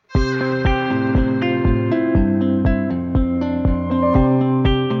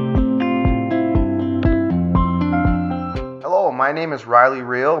My name is Riley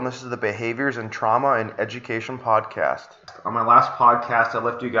Reel, and this is the Behaviors in Trauma and Education podcast. On my last podcast, I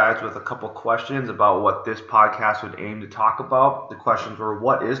left you guys with a couple questions about what this podcast would aim to talk about. The questions were,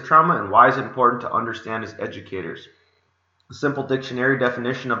 what is trauma and why is it important to understand as educators? A simple dictionary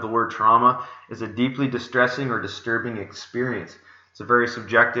definition of the word trauma is a deeply distressing or disturbing experience. It's a very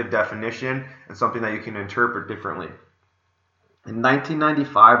subjective definition and something that you can interpret differently. In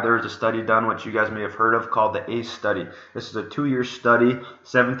 1995, there was a study done, which you guys may have heard of, called the ACE study. This is a 2-year study.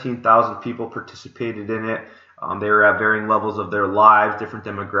 17,000 people participated in it. They were at varying levels of their lives, different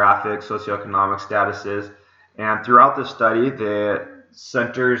demographics, socioeconomic statuses. And throughout this study, the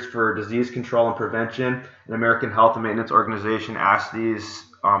Centers for Disease Control and Prevention and American Health and Maintenance Organization asked these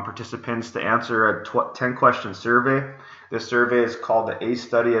participants to answer a 10-question survey. This survey is called the ACE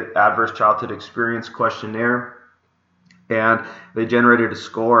study, Adverse Childhood Experience Questionnaire. And they generated a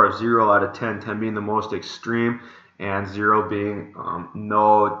score of 0 out of 10, 10 being the most extreme, and 0 being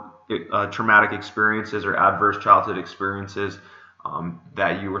no traumatic experiences or adverse childhood experiences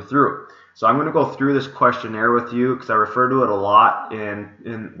that you were through. So I'm going to go through this questionnaire with you because I refer to it a lot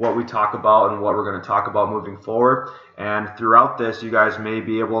in what we talk about and what we're going to talk about moving forward. And throughout this, you guys may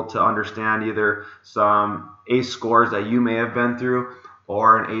be able to understand either some ACE scores that you may have been through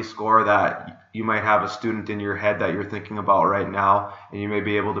or an ACE score that you might have a student in your head that you're thinking about right now, and you may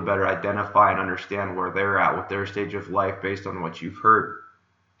be able to better identify and understand where they're at with their stage of life based on what you've heard.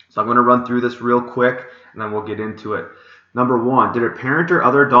 So I'm going to run through this real quick, and then we'll get into it. Number 1, did a parent or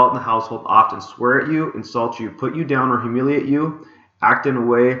other adult in the household often swear at you, insult you, put you down, or humiliate you, act in a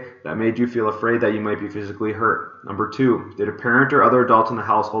way that made you feel afraid that you might be physically hurt? Number 2, did a parent or other adult in the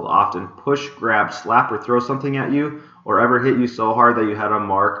household often push, grab, slap, or throw something at you, or ever hit you so hard that you had a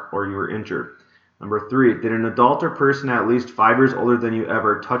mark or you were injured? Number 3, did an adult or person at least 5 years older than you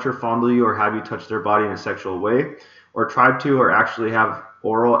ever touch or fondle you or have you touch their body in a sexual way, or tried to or actually have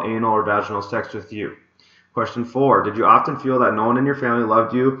oral, anal, or vaginal sex with you? Question 4, did you often feel that no one in your family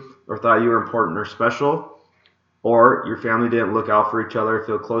loved you or thought you were important or special, or your family didn't look out for each other,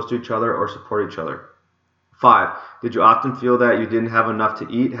 feel close to each other, or support each other? 5, did you often feel that you didn't have enough to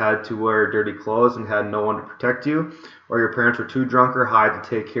eat, had to wear dirty clothes, and had no one to protect you, or your parents were too drunk or high to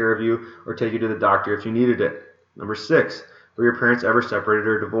take care of you or take you to the doctor if you needed it? Number 6, were your parents ever separated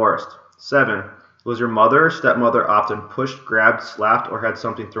or divorced? 7, was your mother or stepmother often pushed, grabbed, slapped, or had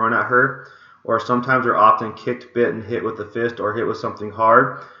something thrown at her, or sometimes or often kicked, bit, and hit with a fist or hit with something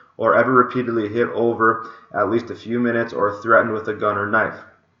hard, or ever repeatedly hit over at least a few minutes or threatened with a gun or knife?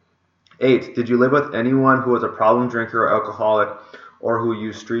 8, did you live with anyone who was a problem drinker or alcoholic or who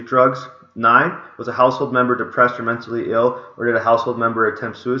used street drugs? 9, was a household member depressed or mentally ill, or did a household member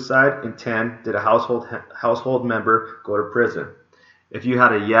attempt suicide? And 10, did a household member go to prison? If you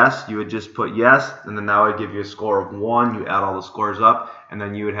had a yes, you would just put yes, and then that would give you a score of 1. You add all the scores up, and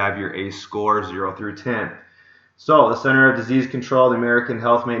then you would have your ACE score 0 through 10. So the Center of Disease Control, the American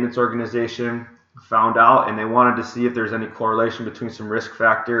Health Maintenance Organization, found out, and they wanted to see if there's any correlation between some risk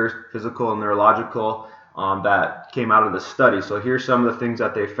factors, physical and neurological, that came out of the study. So here's some of the things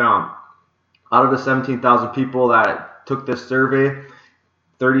that they found. Out of the 17,000 people that took this survey,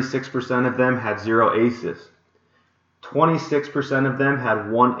 36% of them had 0 ACEs. 26% of them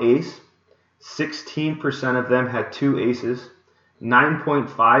had 1 ACE. 16% of them had 2 ACEs.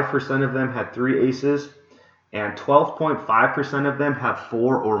 9.5% of them had 3 ACEs. And 12.5% of them have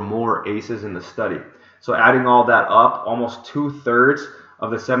 4 or more ACEs in the study. So adding all that up, almost 2/3 of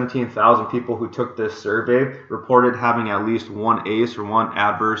the 17,000 people who took this survey reported having at least 1 ACE or 1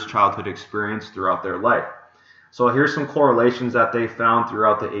 adverse childhood experience throughout their life. So here's some correlations that they found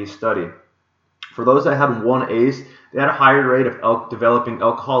throughout the ACE study. For those that had 1 ACE, they had a higher rate of developing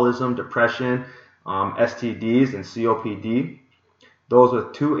alcoholism, depression, STDs, and COPD. Those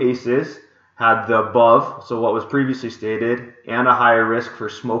with 2 ACEs had the above, so what was previously stated, and a higher risk for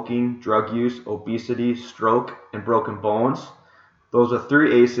smoking, drug use, obesity, stroke, and broken bones. Those with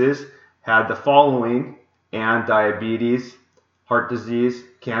 3 ACEs had the following, and diabetes, heart disease,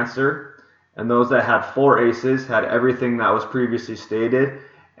 cancer. And those that had 4 ACEs had everything that was previously stated,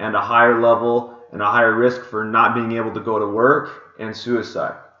 and a higher level and a higher risk for not being able to go to work and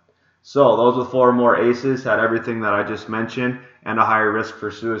suicide. So those with 4 or more ACEs had everything that I just mentioned and a higher risk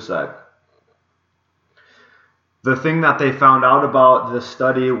for suicide. The thing that they found out about this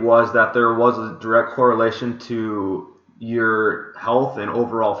study was that there was a direct correlation to your health and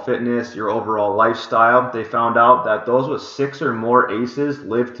overall fitness, your overall lifestyle. They found out that those with 6 or more ACEs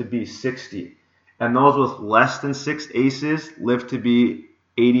lived to be 60, and those with less than 6 ACEs lived to be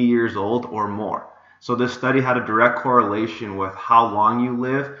 80 years old or more. So this study had a direct correlation with how long you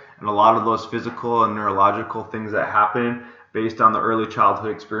live and a lot of those physical and neurological things that happen based on the early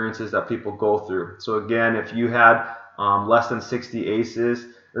childhood experiences that people go through. So again, if you had less than 60 ACEs,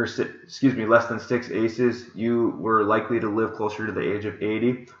 less than 6 ACEs, you were likely to live closer to the age of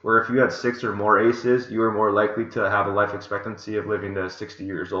 80. Where if you had 6 or more ACEs, you were more likely to have a life expectancy of living to 60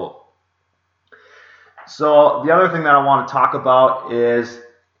 years old. So the other thing that I want to talk about is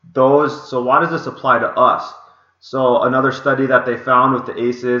so why does this apply to us? So another study that they found with the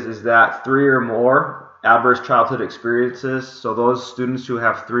ACEs is that 3 or more adverse childhood experiences, so those students who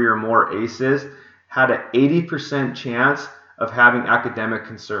have 3 or more ACEs, had an 80% chance of having academic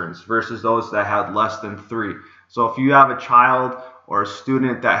concerns versus those that had less than 3. So if you have a child or a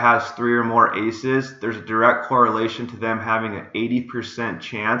student that has 3 or more ACEs, there's a direct correlation to them having an 80%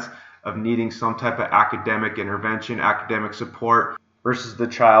 chance of needing some type of academic intervention, academic support, versus the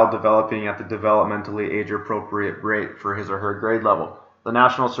child developing at the developmentally age-appropriate rate for his or her grade level. The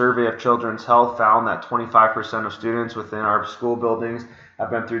National Survey of Children's Health found that 25% of students within our school buildings have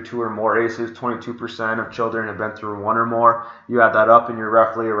been through 2 or more ACEs, 22% of children have been through 1 or more. You add that up and you're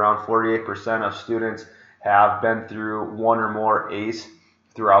roughly around 48% of students have been through 1 or more ACE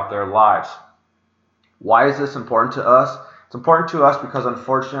throughout their lives. Why is this important to us? It's important to us because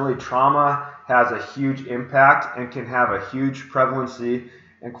unfortunately trauma has a huge impact and can have a huge prevalency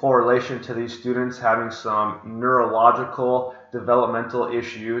and correlation to these students having some neurological developmental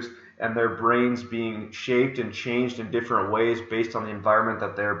issues and their brains being shaped and changed in different ways based on the environment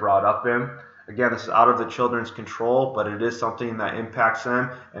that they're brought up in. Again, this is out of the children's control, but it is something that impacts them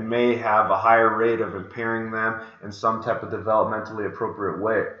and may have a higher rate of impairing them in some type of developmentally appropriate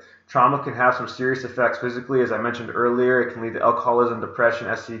way. Trauma can have some serious effects physically. As I mentioned earlier, it can lead to alcoholism, depression,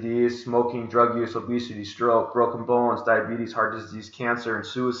 STDs, smoking, drug use, obesity, stroke, broken bones, diabetes, heart disease, cancer, and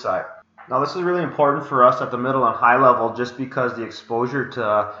suicide. Now, this is really important for us at the middle and high level just because the exposure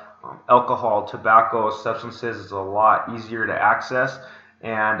to alcohol, tobacco, substances is a lot easier to access,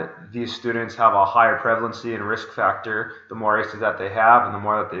 and these students have a higher prevalency and risk factor. The more ACEs that they have and the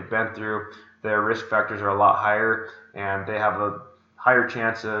more that they've been through, their risk factors are a lot higher, and they have a higher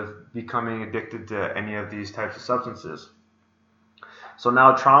chance of becoming addicted to any of these types of substances. So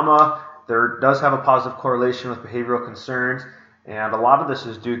now trauma, there does have a positive correlation with behavioral concerns, and a lot of this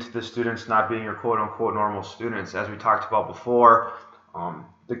is due to the students not being your quote-unquote normal students. As we talked about before,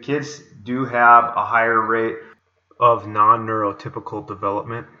 the kids do have a higher rate of non-neurotypical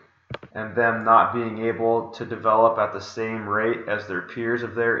development and them not being able to develop at the same rate as their peers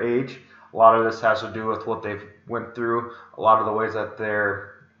of their age. A lot of this has to do with what they've went through, a lot of the ways that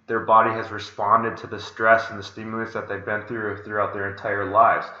their body has responded to the stress and the stimulus that they've been through throughout their entire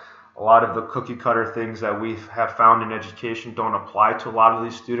lives. A lot of the cookie cutter things that we have found in education don't apply to a lot of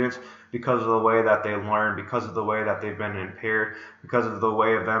these students because of the way that they learn, because of the way that they've been impaired, because of the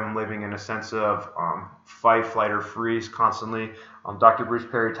way of them living in a sense of fight, flight, or freeze constantly. Dr. Bruce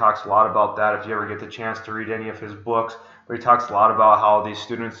Perry talks a lot about that if you ever get the chance to read any of his books. But he talks a lot about how these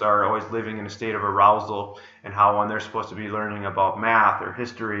students are always living in a state of arousal and how when they're supposed to be learning about math or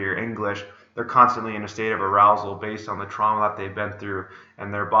history or English, they're constantly in a state of arousal based on the trauma that they've been through,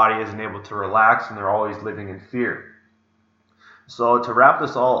 and their body isn't able to relax and they're always living in fear. So to wrap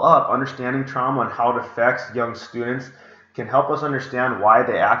this all up, understanding trauma and how it affects young students can help us understand why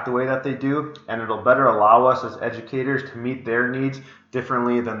they act the way that they do, and it'll better allow us as educators to meet their needs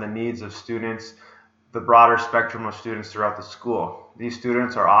differently than the needs of students, the broader spectrum of students throughout the school. These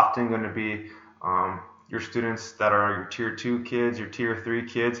students are often going to be your students that are your tier 2 kids, your tier 3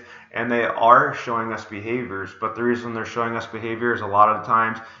 kids, and they are showing us behaviors, but the reason they're showing us behaviors a lot of the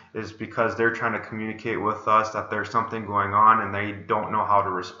times is because they're trying to communicate with us that there's something going on and they don't know how to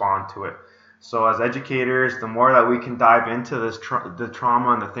respond to it. So as educators, the more that we can dive into this the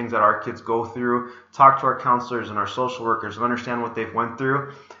trauma and the things that our kids go through, talk to our counselors and our social workers and understand what they've went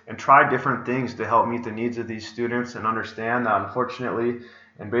through and try different things to help meet the needs of these students, and understand that unfortunately,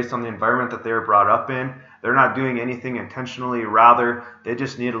 and based on the environment that they were brought up in, they're not doing anything intentionally. Rather, they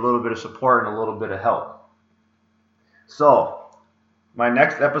just need a little bit of support and a little bit of help. So my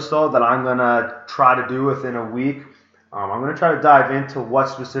next episode that I'm going to try to do within a week, I'm going to try to dive into what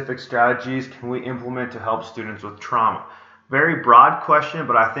specific strategies can we implement to help students with trauma. Very broad question,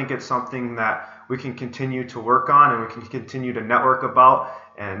 but I think it's something that we can continue to work on and we can continue to network about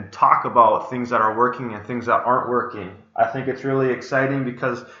and talk about things that are working and things that aren't working. I think it's really exciting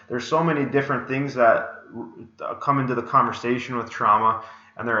because there's so many different things that come into the conversation with trauma,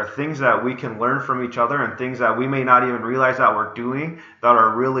 And there are things that we can learn from each other and things that we may not even realize that we're doing that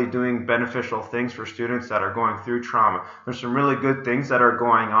are really doing beneficial things for students that are going through trauma. There's some really good things that are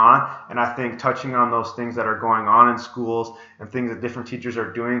going on, and I think touching on those things that are going on in schools and things that different teachers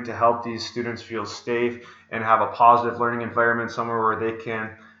are doing to help these students feel safe and have a positive learning environment somewhere where they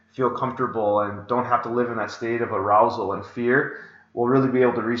can feel comfortable and don't have to live in that state of arousal and fear will really be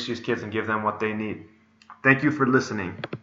able to reach these kids and give them what they need. Thank you for listening.